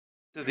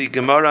To the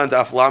Gemara and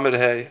Daf Lamed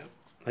Hey.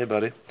 Hey,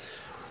 buddy.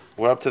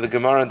 We're up to the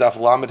Gemara and Daf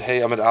Lamed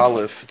Hey Amid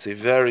Aleph. It's a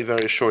very,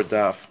 very short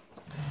daf.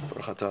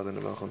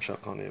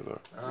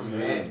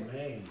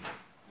 Amen.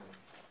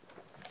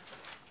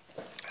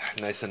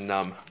 Nice and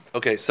numb.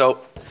 Okay, so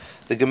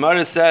the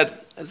Gemara said,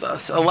 there's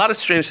a lot of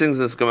strange things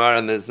in this Gemara,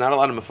 and there's not a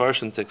lot of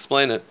Mefarshim to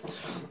explain it.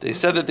 They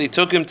said that they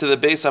took him to the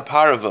Beis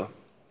HaParava.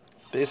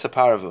 Beis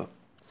HaParava.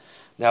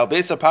 Now,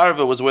 Beis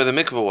HaParava was where the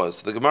mikveh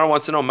was. The Gemara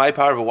wants to know, my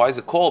Parava, why is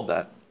it called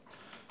that?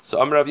 So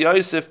Amar Rav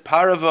Yosef,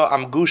 Parava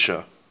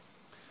Amgusha.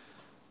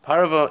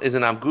 Parava is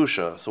an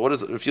Amgusha. So what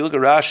is it? If you look at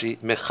Rashi,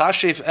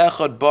 Mechashef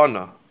Echad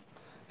Bana.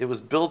 It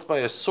was built by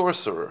a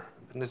sorcerer,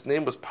 and his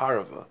name was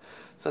Parava.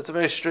 So that's a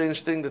very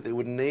strange thing that they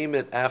would name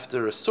it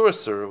after a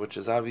sorcerer, which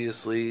is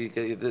obviously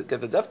get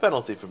the death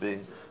penalty for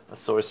being a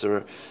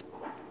sorcerer.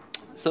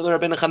 So the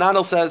Rabbi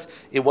Hananel says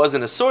it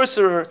wasn't a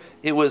sorcerer,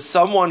 it was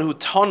someone who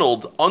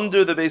tunneled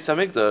under the Beis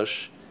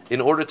HaMikdash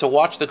in order to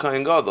watch the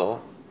Kohen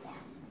Gadol.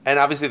 And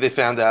obviously they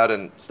found out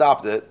and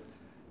stopped it,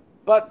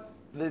 but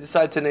they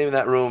decided to name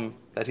that room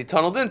that he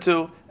tunneled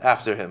into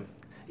after him.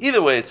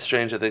 Either way, it's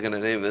strange that they're going to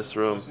name this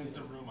room. Wasn't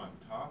the room on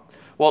top?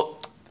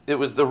 Well, it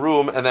was the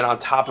room, and then on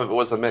top of it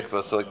was a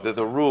mikveh. So like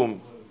the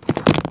room,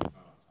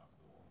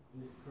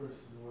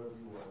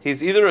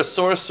 he's either a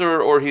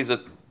sorcerer or he's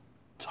a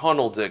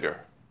tunnel digger.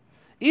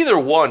 Either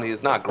one,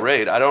 he's not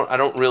great. I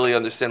don't really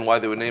understand why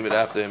they would name it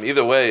after him.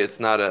 Either way, it's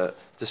a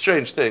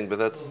strange thing, but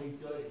that's.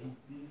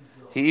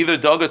 He either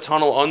dug a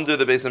tunnel under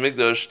the Beis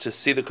HaMikdash to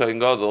see the Kohen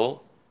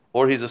Gadol,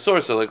 or he's a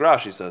sorcerer, like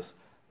Rashi says.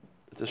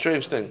 It's a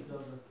strange thing.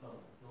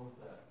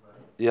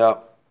 Yeah.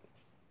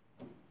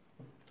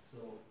 So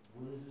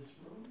where is this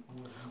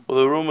room? Well,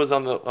 the room was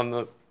on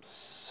the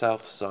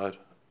south side.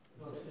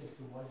 No, I'm saying,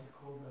 so why is it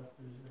called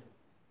after his name?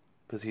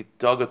 Because he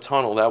dug a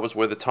tunnel. That was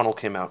where the tunnel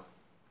came out.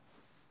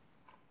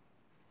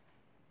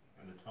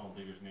 And the tunnel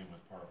digger's name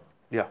was Parva.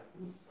 Yeah.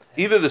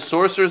 Either the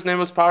sorcerer's name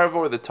was Parava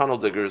or the tunnel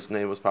digger's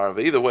name was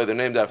Parava. Either way, they're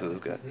named after this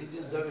guy. He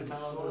just dug a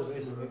tunnel under the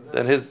Beis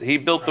HaMikdash. Then he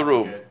built the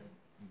room.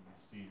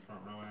 See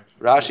front row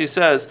action. Rashi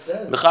says,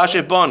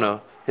 Mechashe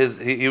Bona.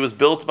 He was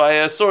built by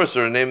a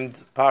sorcerer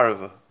named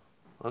Parava.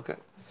 Okay.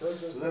 So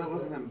then it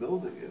wasn't him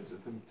building it, it's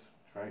just him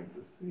trying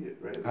to see it,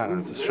 right? I don't know,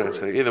 it's a strange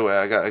thing. Either way,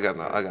 I got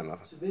nothing.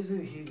 So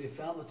basically, they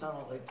found the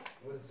tunnel, like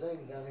what it's saying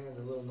down here in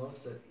the little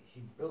notes, that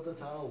he built the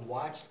tunnel,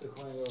 watched the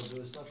Kohen Gadol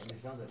do his stuff, and they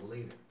found it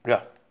later.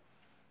 Yeah.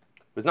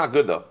 It's not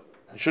good though.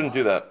 You shouldn't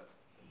do that.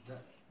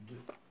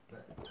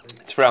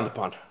 It's frowned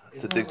upon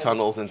to dig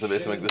tunnels into the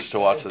Beis HaMikdash to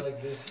watch it.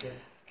 Like this The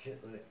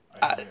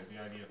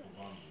idea for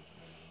bombs.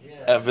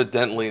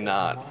 Evidently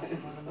not.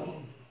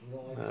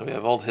 We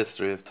have old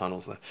history of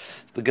tunnels there.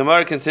 So the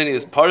Gemara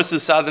continues, Parsu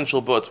Sadin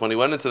Shalbutz. When he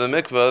went into the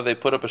mikveh, they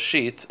put up a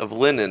sheet of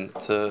linen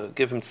to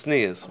give him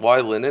sneeze.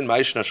 Why linen?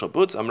 Ma'ishna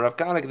Shalbutz. Amrav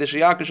Kana K'dish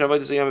Yakush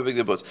Avodas Yom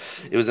B'Gdei Butz.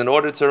 It was in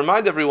order to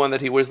remind everyone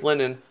that he wears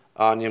linen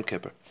on Yom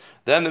Kippur.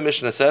 Then the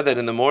Mishnah said that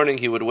in the morning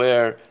he would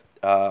wear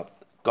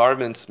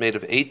garments made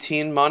of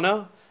 18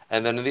 mana,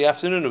 and then in the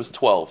afternoon it was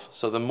 12.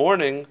 So the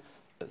morning,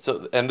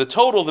 and the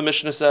total, the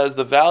Mishnah says,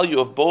 the value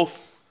of both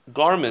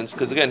garments,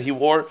 because again, he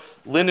wore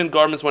linen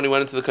garments when he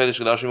went into the Kodesh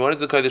Kodashim. He went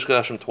into the Kodesh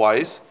Kodashim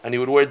twice, and he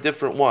would wear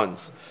different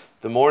ones.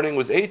 The morning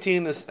was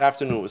 18, this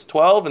afternoon was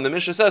 12, and the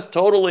Mishnah says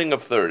totaling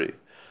of 30.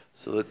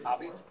 So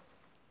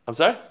I'm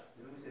sorry?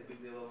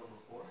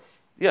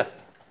 Yeah.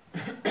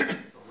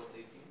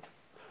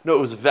 No, it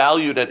was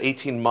valued at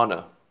 18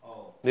 mana.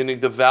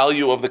 Meaning the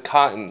value of the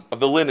cotton, of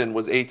the linen,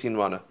 was 18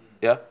 mana.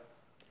 Yeah?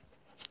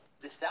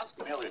 This sounds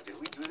familiar. Did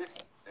we do this?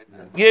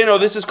 Yeah, no,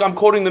 I'm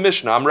quoting the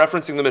Mishnah. I'm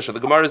referencing the Mishnah. The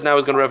Gemara is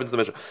going to reference the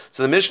Mishnah.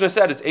 So the Mishnah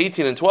said it's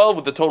 18 and 12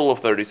 with a total of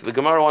 30. So the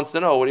Gemara wants to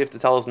know, what do you have to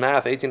tell us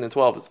math? 18 and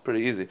 12 is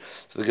pretty easy.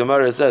 So the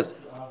Gemara says,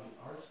 Our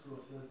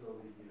scroll says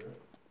over here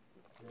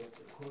that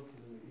according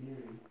to the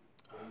Meiri,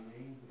 they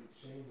named the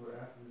chamber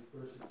after this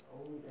person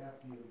only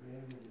after he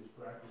abandoned his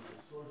practice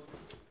of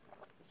sorcery.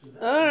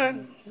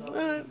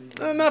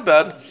 alright, not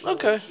bad.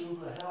 Okay.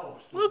 Tshuva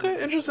helps.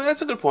 Okay, interesting.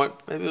 That's a good point.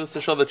 Maybe it was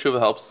to show that tshuva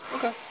helps.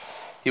 Okay.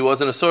 He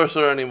wasn't a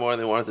sorcerer anymore.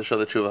 They wanted to show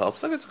that tshuva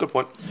helps. Okay, it's a good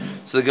point.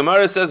 So the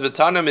Gemara says,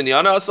 V'tana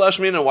minyana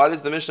 /min, and why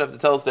does the Mishnah have to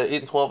tell us that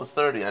 8 and 12 is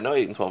 30? I know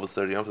 8 and 12 is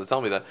 30. You don't have to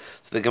tell me that.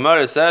 So the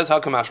Gemara says,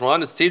 how come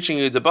Ashmalan? It's teaching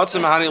you,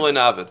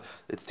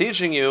 it's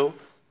teaching you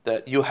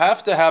that you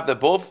have to have that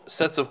both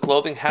sets of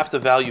clothing have to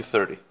value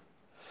 30.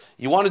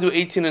 You want to do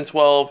 18 and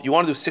 12, you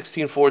want to do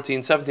 16,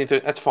 14, 17,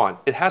 13, that's fine.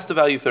 It has to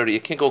value 30.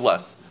 It can't go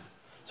less.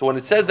 So when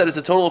it says that it's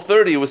a total of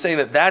 30, it was saying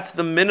that that's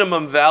the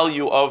minimum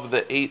value of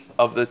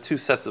the 2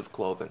 sets of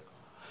clothing.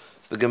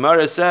 So the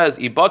Gemara says,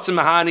 "Ibatzim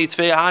mahani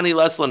tvehani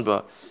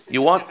leslanba."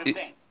 You want?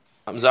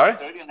 I'm sorry.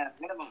 30 and a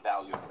minimum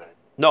value of 30.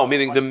 No,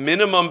 meaning the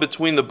minimum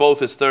between the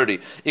both is 30.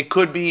 It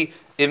could be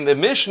in the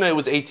Mishnah it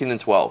was 18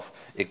 and 12.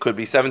 It could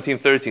be 17,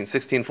 13,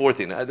 16,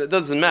 14. It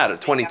doesn't matter.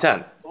 20,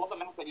 10. All the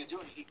math that you're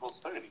doing, equals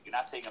 30. You're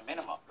not saying a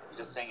minimum.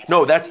 You're just saying it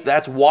No, has to be.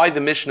 that's why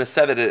the Mishnah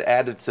said that it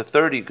added to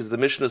 30, because the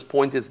Mishnah's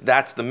point is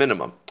that's the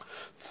minimum.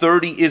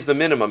 30 is the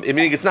minimum.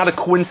 Meaning it's not a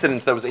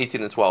coincidence that it was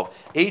 18 and 12.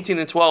 18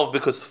 and 12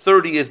 because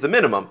 30 is the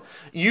minimum.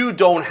 You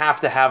don't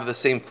have to have the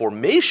same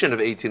formation of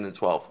 18 and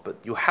 12, but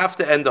you have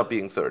to end up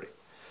being 30.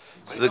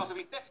 But So it can also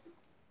be 50.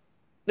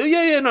 no,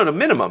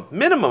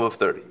 minimum of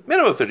 30.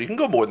 Minimum of 30. You can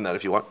go more than that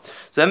if you want.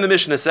 So then the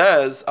Mishnah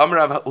says, Amar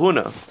Rav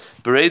Huna,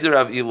 Bereder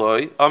Rav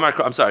Eloi,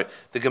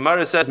 the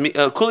Gemara says,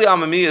 Kuli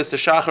Amamiyas to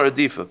Shachar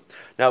Adifa.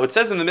 Now it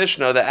says in the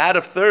Mishnah that out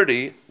of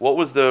 30,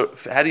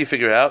 how do you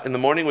figure it out? In the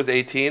morning was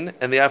 18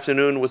 and the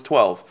afternoon was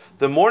 12.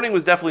 The morning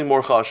was definitely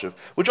more chashuv,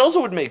 which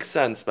also would make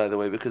sense, by the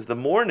way, because the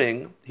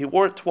morning, he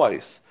wore it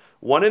twice.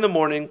 One in the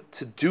morning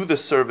to do the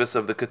service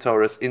of the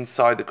Ketoras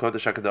inside the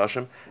Kodesh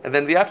HaKadoshim, and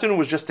then the afternoon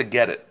was just to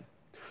get it.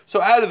 So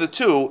out of the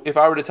two, if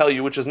I were to tell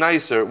you which is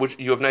nicer, which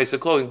you have nicer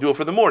clothing, do it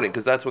for the morning,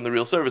 because that's when the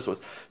real service was.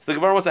 So the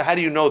Gemara wants to, how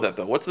do you know that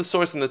though? What's the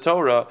source in the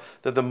Torah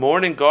that the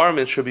morning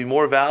garment should be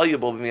more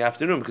valuable than the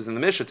afternoon? Because in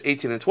the Mishnah it's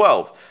 18 and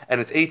 12, and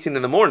it's 18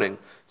 in the morning.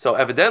 So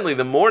evidently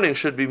the morning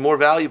should be more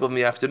valuable than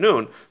the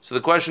afternoon. So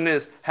the question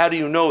is, how do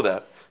you know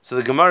that? So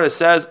the Gemara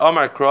says,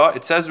 Amar Kra,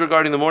 it says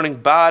regarding the morning,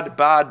 bad,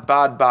 bad,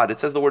 bad, bad. It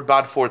says the word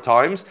bad 4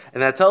 times,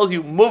 and that tells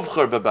you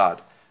muvchar babad,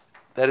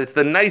 that it's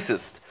the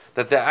nicest.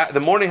 That the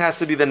morning has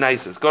to be the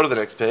nicest. Go to the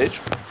next page.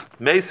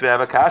 Meis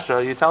ve'ava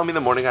kasha. You tell me the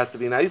morning has to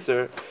be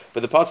nicer,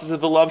 but the pasuk says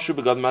v'lav shu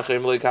begad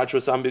macherim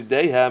leikatru sam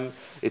bigdeihem.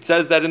 It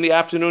says that in the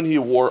afternoon he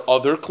wore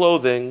other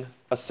clothing,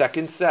 a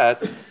second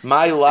set.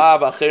 My lav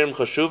acherim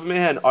chashuv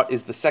mehen.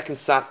 Is the second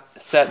set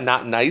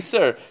not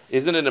nicer?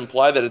 Isn't it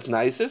implied that it's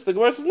nicest? The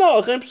Gemara says no.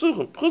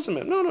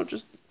 No,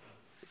 just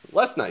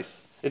less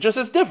nice. It just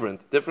says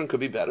different. Different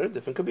could be better.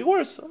 Different could be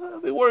worse. It'll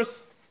be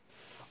worse.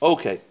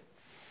 Okay.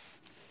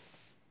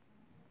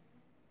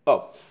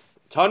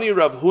 Tani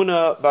Rav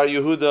Huna bar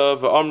Yehuda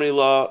v'Amri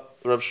la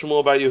Rav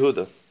Shmuel bar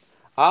Yehuda.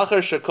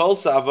 Acher shekol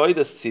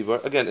sa'avodas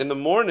tzivar. Again, in the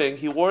morning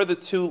he wore the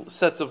 2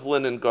 sets of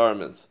linen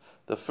garments.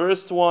 The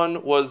first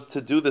one was to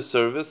do the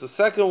service. The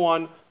second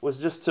one was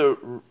just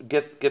to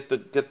get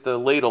the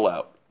ladle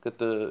out, get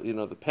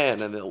the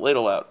pan and the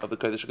ladle out of the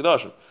Kodesh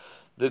HaKadoshim.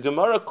 The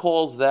Gemara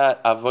calls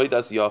that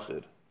avodas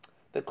yachid.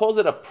 That calls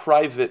it a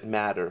private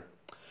matter.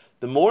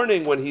 The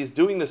morning when he's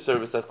doing the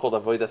service, that's called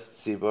avodas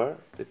tzibur,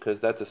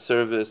 because that's a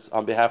service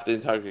on behalf of the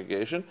entire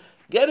congregation.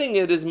 Getting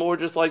it is more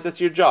just like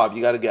that's your job.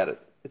 You got to get it.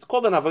 It's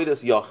called an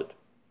avodas yachid.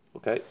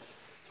 Okay.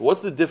 So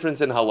what's the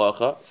difference in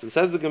halacha? So it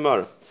says the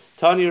Gemara.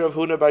 Tani Rav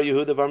Huna bar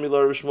Yehuda v'Amri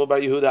Rav Shmuel bar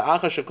Yehuda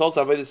acha shekol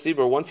avodas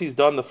tzibur. Once he's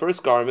done the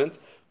first garment,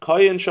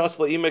 kayin shas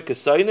la'ime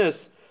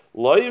kesainis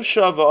lo'iv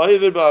shav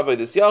va'oivid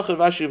ba'avodas yachid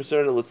v'ashim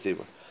serna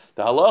l'tzibur.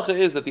 The halacha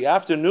is that the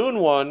afternoon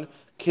one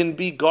can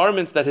be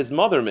garments that his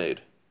mother made,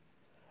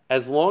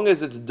 as long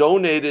as it's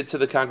donated to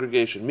the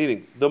congregation.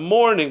 Meaning, the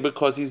morning,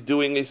 because he's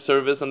doing a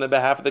service on the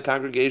behalf of the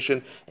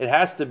congregation, it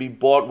has to be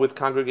bought with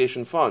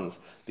congregation funds.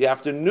 The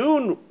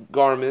afternoon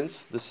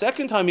garments, the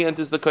second time he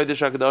enters the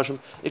Kodesh HaKadoshim,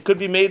 it could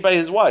be made by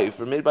his wife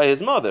or made by his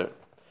mother.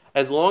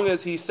 As long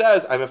as he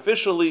says, I'm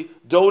officially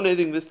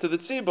donating this to the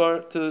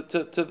tzibur,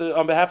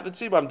 on behalf of the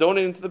tzibur, I'm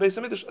donating to the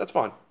Beis HaMikdash, that's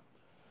fine.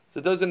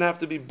 So it doesn't have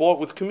to be bought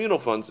with communal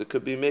funds, it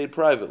could be made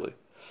privately.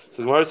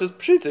 So the Gemara says,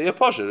 Pshita, yeah,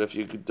 Pasha, if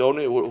you could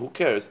donate, who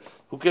cares?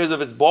 Who cares if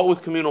it's bought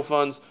with communal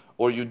funds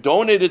or you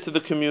donate it to the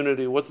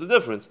community? What's the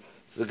difference?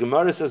 So the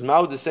Gemara says, you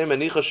might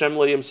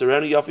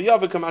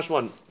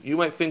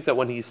think that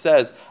when he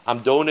says, I'm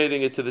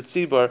donating it to the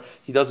tzibur,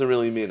 he doesn't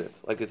really mean it.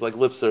 Like it's like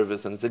lip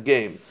service and it's a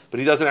game. But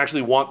he doesn't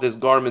actually want this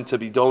garment to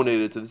be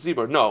donated to the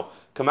tzibur. No.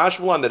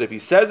 Kamashmalan, that if he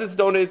says it's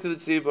donated to the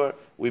tzibur,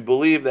 we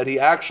believe that he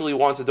actually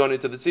wants to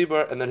donate to the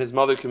tzibur, and then his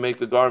mother can make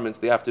the garments,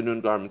 the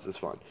afternoon garments is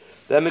fine.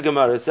 Then the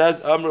Gemara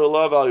says, Amr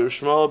Olav al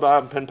Yishmael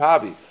ben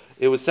Pabi.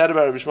 It was said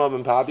about Rabbi Shmuel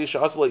ben Pabi,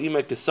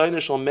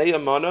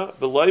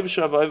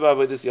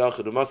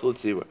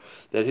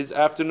 that his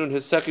afternoon,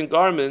 his second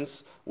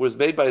garments was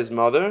made by his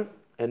mother,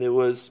 and it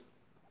was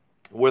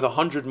worth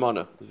 100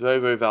 mana. It was very,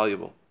 very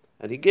valuable.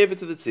 And he gave it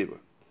to the tzibur.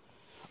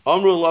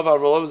 Amru Lav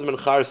Arolav ben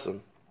Charsim.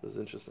 This is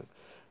interesting.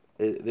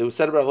 It was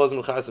said about Arolav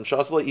ben Charsim,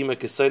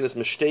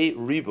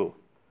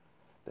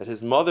 that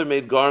his mother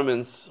made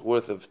garments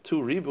worth of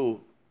 2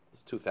 ribu,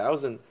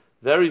 2,000,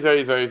 very,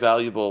 very, very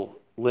valuable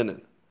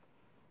linen.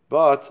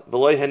 But the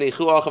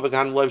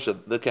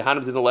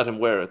Kehanim didn't let him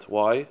wear it.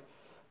 Why?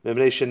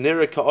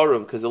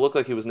 Because it looked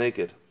like he was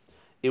naked.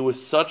 It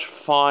was such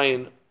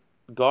fine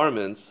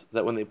garments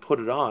that when they put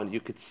it on,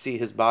 you could see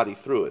his body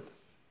through it.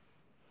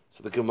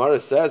 So the Gemara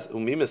says, how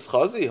could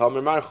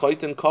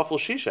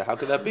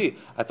that be?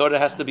 I thought it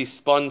has to be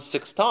spun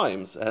 6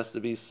 times. It has to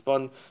be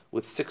spun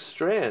with 6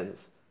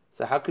 strands.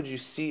 So how could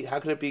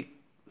it be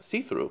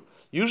see-through?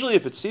 Usually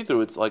if it's see-through,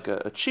 it's like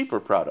a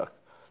cheaper product.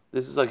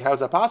 This is like, how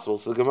is that possible?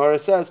 So the Gemara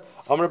says,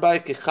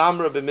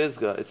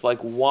 it's like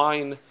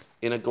wine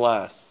in a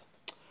glass.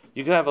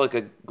 You can have like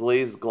a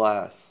glazed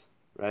glass,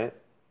 right?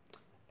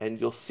 And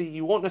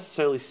you won't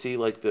necessarily see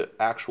like the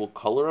actual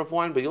color of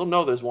wine, but you'll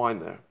know there's wine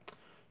there.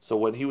 So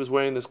when he was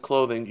wearing this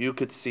clothing, you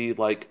could see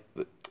like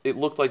it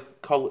looked like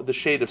the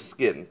shade of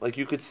skin. Like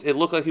it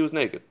looked like he was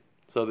naked.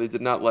 So they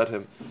did not let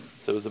him.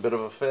 So it was a bit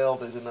of a fail.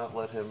 They did not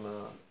let him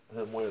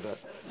wear that.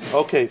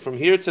 Okay, from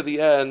here to the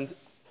end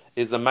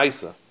is a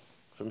maisa.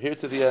 From here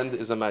to the end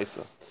is a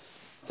maisa.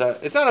 So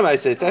it's not a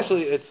maisa. It's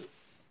actually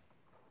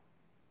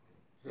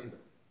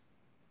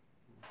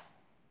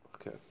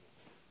okay.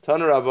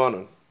 Tana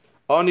Rabbanon.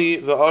 Ani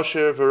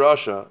v'asher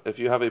v'rasha. If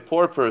you have a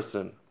poor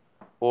person,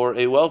 or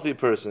a wealthy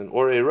person,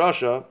 or a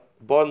rasha,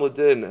 bon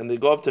ladin, and they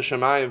go up to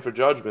Shemayim for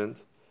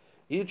judgment,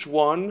 each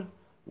one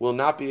will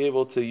not be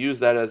able to use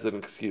that as an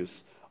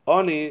excuse.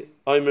 Ani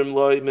oimrim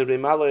loy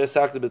mimrei lo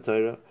yasakta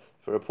b'Torah.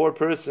 For a poor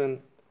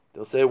person,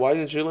 they'll say, "Why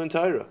didn't you learn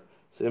Torah?"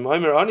 So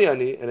oimer ani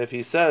ani, and if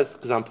he says,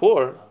 "Because I'm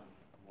poor,"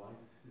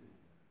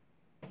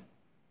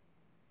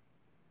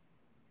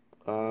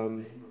 I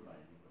don't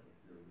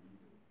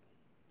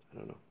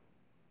know.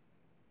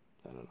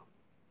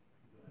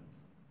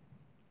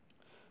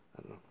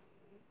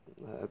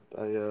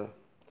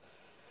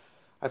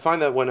 I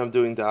find that when I'm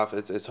doing daf,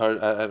 it's hard.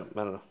 I don't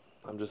know.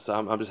 I'm just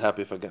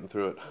happy if I'm getting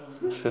through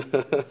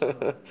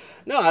it.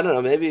 No, I don't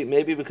know.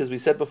 Maybe because we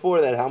said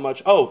before that how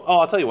much. Oh,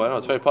 I'll tell you what. No,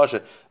 it's very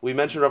pasha. We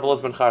mentioned Rav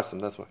Elazar ben Charsim.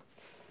 That's why.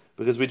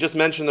 Because we just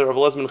mentioned that Rav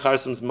Elazar ben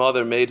Charsim's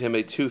mother made him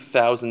a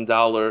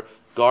 $2,000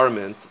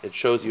 garment. It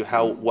shows you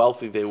how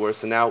wealthy they were.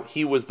 So now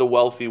he was the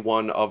wealthy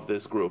one of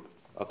this group.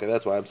 Okay,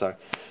 that's why. I'm sorry.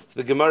 So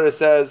the Gemara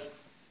says,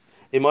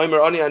 if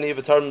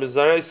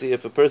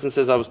a person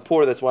says I was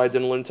poor, that's why I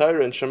didn't learn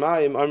Torah. And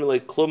Shemayim,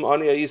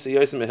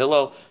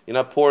 you're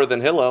not poorer than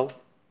Hillel.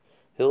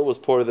 Hillel was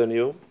poorer than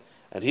you,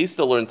 and he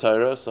still learned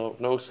Torah, so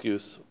no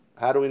excuse.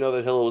 How do we know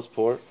that Hillel was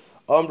poor?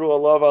 Amru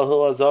Allah al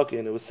Hillel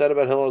Zakin. It was said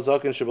about Hillel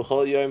Zakin,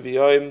 Shebachol Yom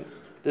V'Yom.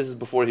 This is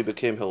before he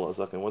became Hillel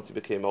Zakin. Once he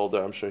became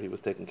older, I'm sure he was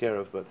taken care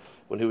of. But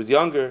when he was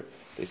younger,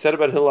 they said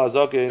about Hillel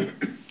Zakin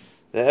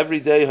that every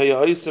day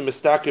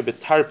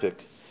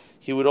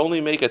he would only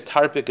make a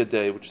tarpik a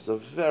day, which is a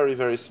very,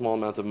 very small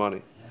amount of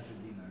money.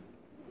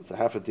 It's a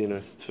half a dinar.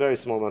 It's a very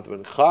small amount of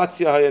money.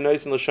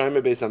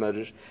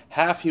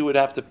 Half he would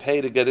have to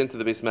pay to get into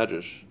the Beis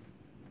Medrash.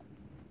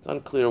 It's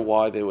unclear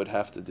why they would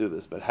have to do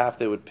this, but half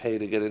they would pay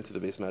to get into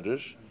the Beis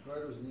Medrash.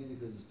 Guard was needed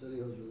because the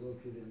study halls were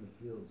located in the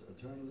fields.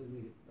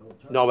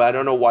 No, but I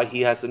don't know why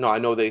he has to. No, I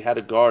know they had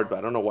a guard, but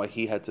I don't know why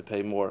he had to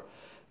pay more.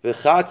 And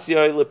the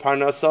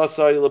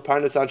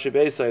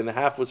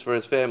half was for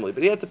his family,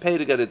 but he had to pay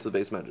to get into the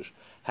Beis Medrash.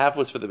 Half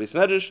was for the Beis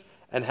Medrash,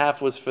 and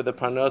half was for the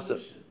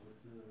parnasa.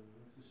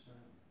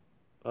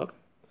 Okay,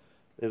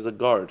 it was a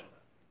guard.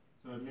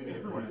 So if you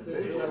ever wanted to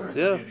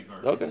Yeah.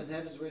 Okay.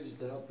 Half his wages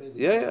to help pay the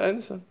Yeah, I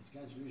understand. His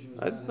contribution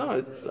was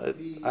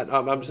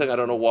I'm just saying I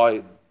don't know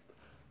why.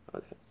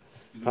 Okay.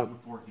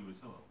 before he was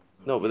Hillel.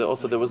 So No, but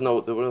also there was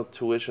no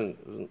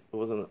tuition. It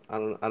wasn't.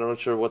 I'm not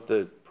sure what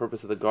the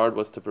purpose of the guard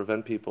was to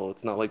prevent people.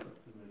 It's not like.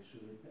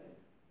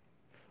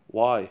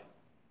 Why?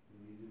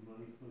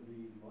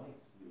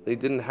 They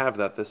didn't have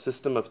that. The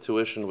system of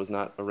tuition was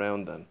not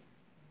around then.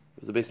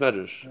 It was a Beis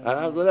Medrash.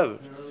 Whatever.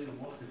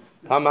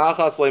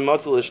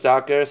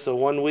 So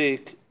 1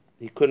 week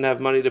he couldn't have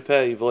money to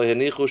pay. So he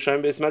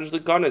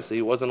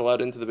wasn't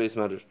allowed into the Beis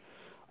Medrash.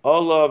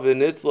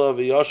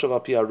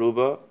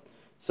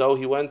 So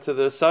he went to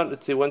the sun.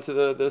 He went to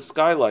the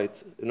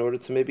skylight in order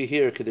to maybe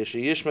hear in order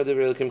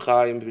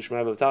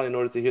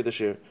to hear the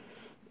shir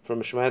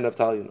from Shemai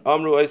Naftalion.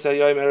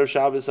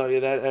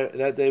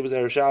 That day was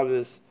Erev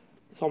Shabbos.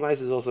 This whole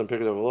mice is also in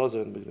Pirkei Rav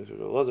Elazar, in the beginning of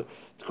Rav Elazar.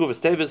 Tekuvas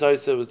Tevis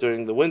Isa was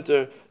during the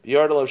winter.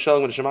 B'yardal of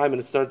Shalom and Shemaim,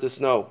 and it started to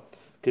snow.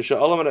 Kisha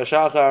Olam and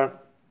Ashachar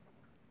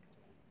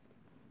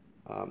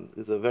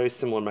is a very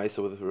similar mice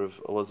with Rav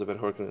Elazar ben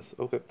Horkenes.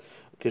 Okay.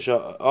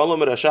 Kisha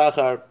Olam and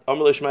Ashachar,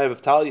 Amr Shemaim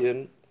of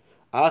Talion,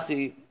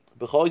 Achi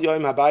B'chol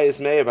Yom Habayis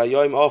Meir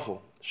V'Yom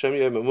Awful. Shem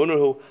Yom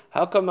Emunahu.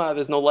 How come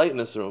there's no light in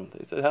this room?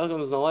 They said, how come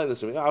there's no light in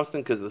this room? I was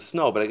thinking because of the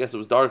snow, but I guess it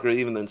was darker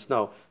even than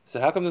snow. They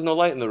said, how come there's no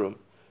light in the room?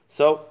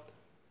 So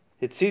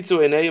Hitzitzu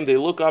Einayim, they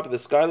look up at the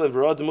skyline.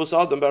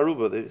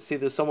 They see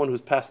there's someone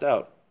who's passed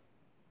out.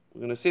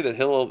 We're going to see that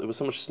Hillel. There was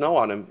so much snow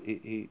on him.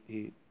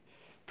 He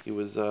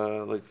was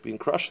like being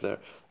crushed there,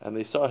 and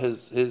they saw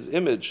his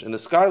image in the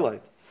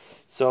skylight.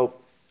 So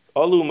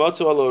Alu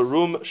Matzu Alu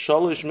Rum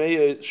Shalish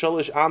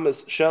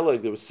Amas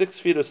Sheleg. There was 6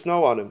 feet of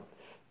snow on him.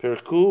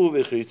 Perku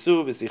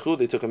v'chritzu v'sichu.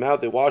 They took him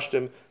out. They washed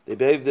him. They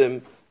bathed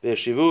him. They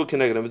shivu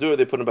keneged amadur.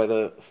 They put him by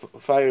the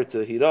fire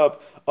to heat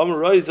up.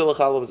 Amroi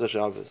zelachalav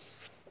zashavas.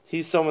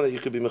 He's someone that you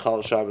could be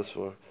Michal Shabbos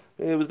for.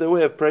 It was their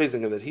way of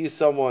praising him, that he's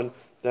someone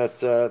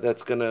that's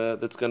gonna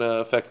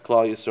affect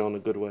Klal Yisrael in a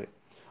good way.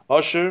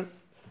 Usher,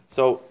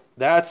 so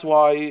that's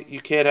why you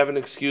can't have an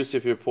excuse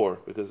if you're poor,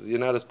 because you're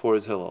not as poor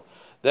as Hillel.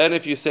 Then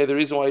if you say the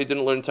reason why you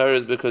didn't learn Torah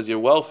is because you're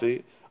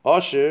wealthy,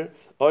 Usher,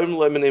 if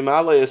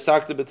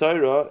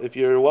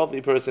you're a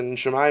wealthy person in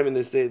Shemaim and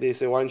they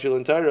say, why didn't you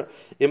learn Torah?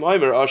 If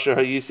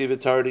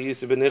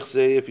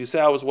you say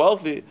I was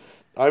wealthy,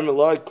 you're not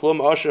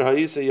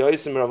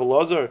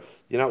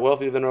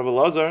wealthier than Rav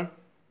Elazar.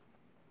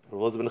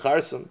 Rav ben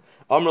Charsim.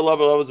 Amr Lav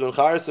Rav ben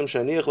Charsim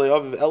Shaniach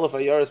le'aviv elef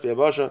ayaris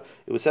b'yabasha.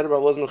 It was said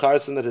about Rav ben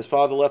Charsim that his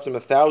father left him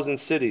 1,000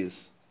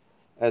 cities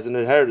as an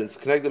inheritance.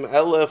 Connect them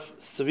elef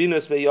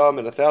savinas b'yam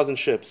and 1,000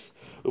 ships.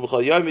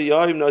 But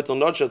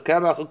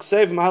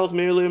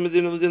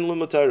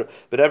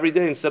every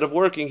day, instead of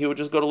working, he would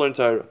just go to learn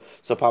Torah.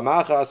 So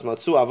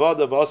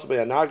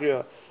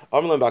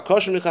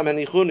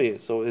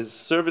So his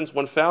servants,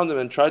 one found him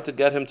and tried to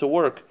get him to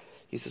work.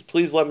 He says,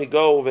 "Please let me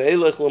go." And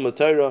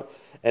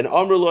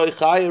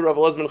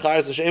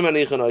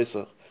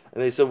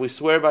they said, "We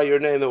swear by your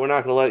name that we're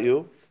not going to let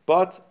you."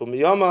 But at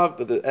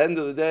the end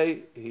of the day,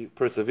 he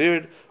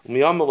persevered.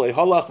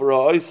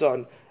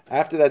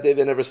 After that day,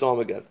 they never saw him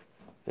again.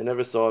 They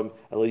never saw him.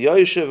 So he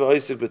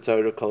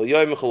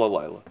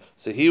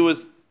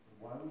was.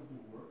 Why would the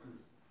workers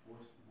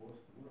force the boss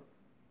to work?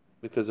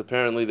 Because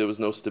apparently there was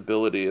no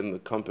stability in the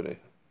company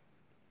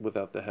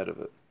without the head of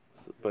it.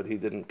 But he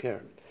didn't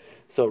care.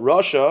 So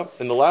Rasha,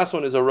 and the last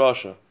one is a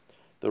Rasha.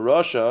 The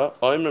Rasha,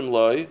 Oimrim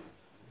Loi.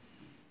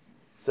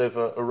 So if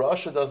a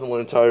Rasha doesn't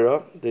learn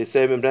Torah, they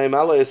say, if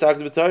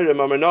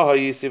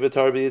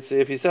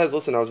he says,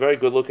 listen, I was very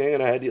good looking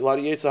and I had a lot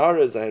of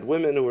Yetzaharas, I had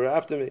women who were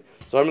after me.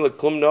 So I'm like,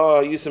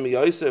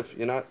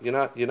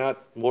 you're not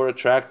more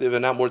attractive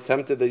and not more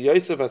tempted than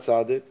Yosef at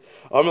Tzaddik.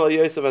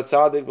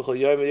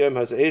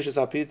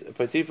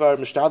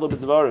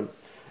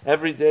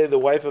 Every day the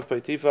wife of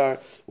Potiphar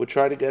would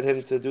try to get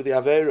him to do the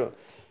Aveira.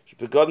 She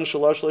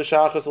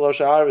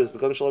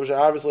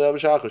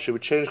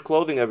would change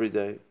clothing every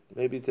day,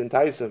 maybe to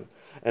entice him.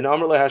 And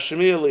Amr le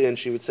Hashmili, and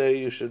she would say,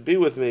 "You should be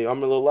with me."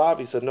 Amr le Lav,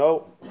 he said,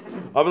 "No." She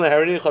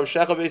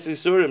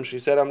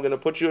said, "I'm going to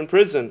put you in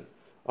prison."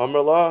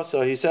 Amr la,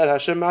 so he said,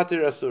 "Hashem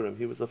matir asurim."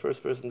 He was the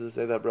first person to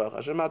say that brach.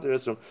 Hashem matir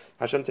asurim.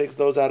 Hashem takes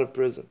those out of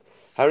prison.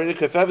 I'm going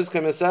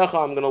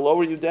to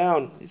lower you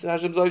down. He said,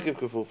 "Hashem zoikiv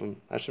kefufim."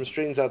 Hashem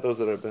straightens out those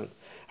that are bent.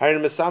 I'm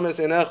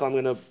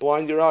going to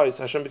blind your eyes.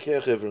 Hashem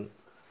b'kei chivron.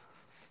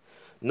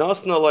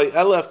 Nasna loy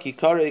elef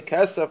kikare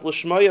kesef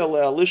l'shmaya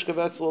le'alishka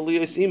vetzla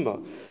liyes ima.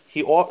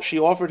 She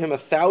offered him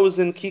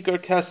 1,000 kikar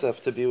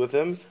kesef to be with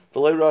him.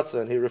 V'lei ratza,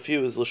 and he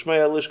refused.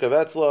 L'shmaya lishka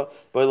vetzla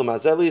b'ilem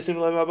hazel liyes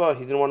ima le'maba.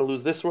 He didn't want to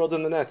lose this world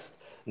and the next.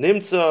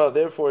 Nimtza,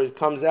 therefore, it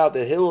comes out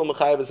that Hillel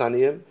mechayev es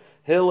haniyim.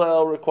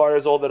 Hillel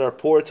requires all that are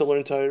poor to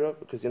learn Torah,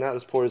 because you're not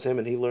as poor as him,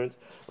 and he learned.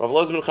 Rav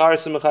ben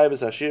Charsim mechayev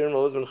es hashirim.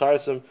 Rav ben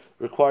Charsim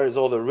requires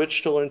all the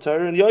rich to learn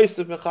Torah, and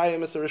Yosef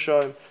mechayev es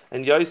rishayim,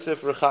 and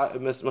Yosef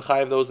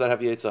mechayev those that have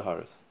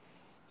Yetzaharas.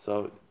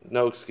 So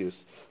no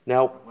excuse.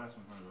 Now,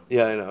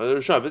 yeah, I know the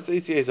Rishayim. It's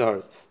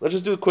Yetzaharas. Let's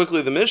just do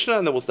quickly the Mishnah,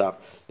 and then we'll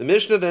stop. The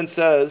Mishnah then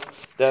says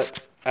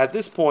that at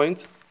this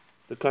point,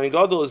 the Kohen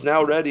Gadol is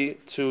now ready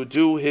to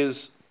do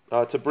his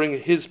to bring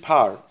his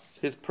par,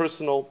 his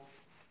personal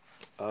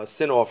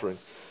sin offering.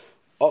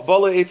 He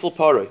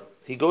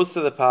goes to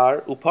the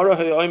par. The par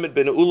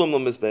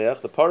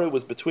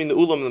was between the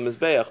ulam and the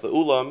mizbeach. The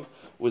ulam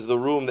was the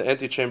room, the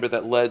antechamber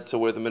that led to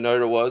where the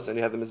menorah was, and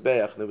you had the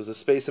mizbeach. There was a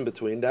space in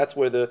between. That's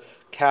where the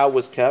cow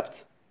was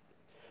kept.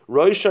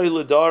 That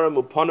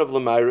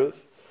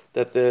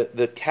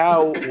the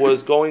cow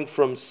was going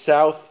from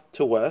south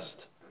to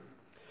west.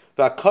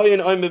 And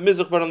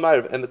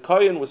the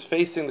kohen was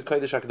facing the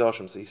Kodesh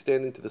HaKadoshim. So he's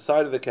standing to the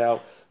side of the cow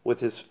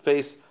with his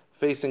face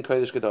facing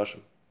Kodesh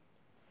Kedoshim.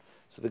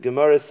 So the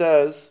Gemara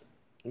says,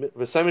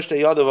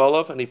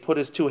 and he put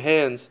his two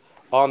hands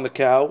on the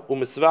cow,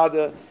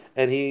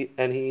 and he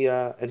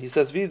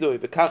says, Vidui,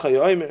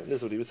 this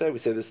is what he would say. We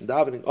say this in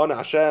davening. Ona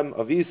Hashem,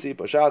 Avisi,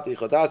 Pashati,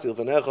 Chodasi,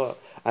 Ilvanecha,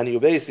 Ani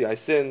Ubesi, I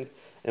sinned,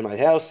 and my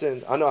house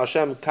sinned. Ana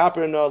Hashem,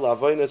 Kaperna,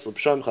 Lavoinus,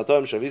 Lupsham,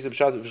 Chatom, Shavisi,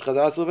 Pashati,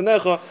 Chodasi,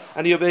 Ilvanecha,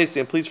 Ani Ubesi,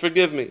 and please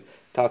forgive me.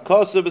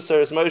 Kakosu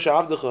b'seres Moshe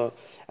Avdecha,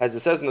 as it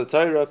says in the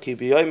Torah, Ki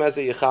b'yoyim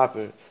hazeh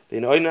yechaper.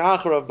 And when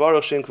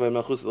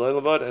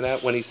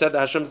he said the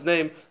Hashem's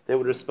name, they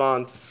would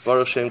respond,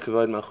 Baruch Shem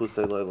Kavod Malchus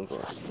Le'olam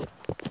V'ad.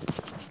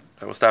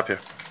 And we'll stop here.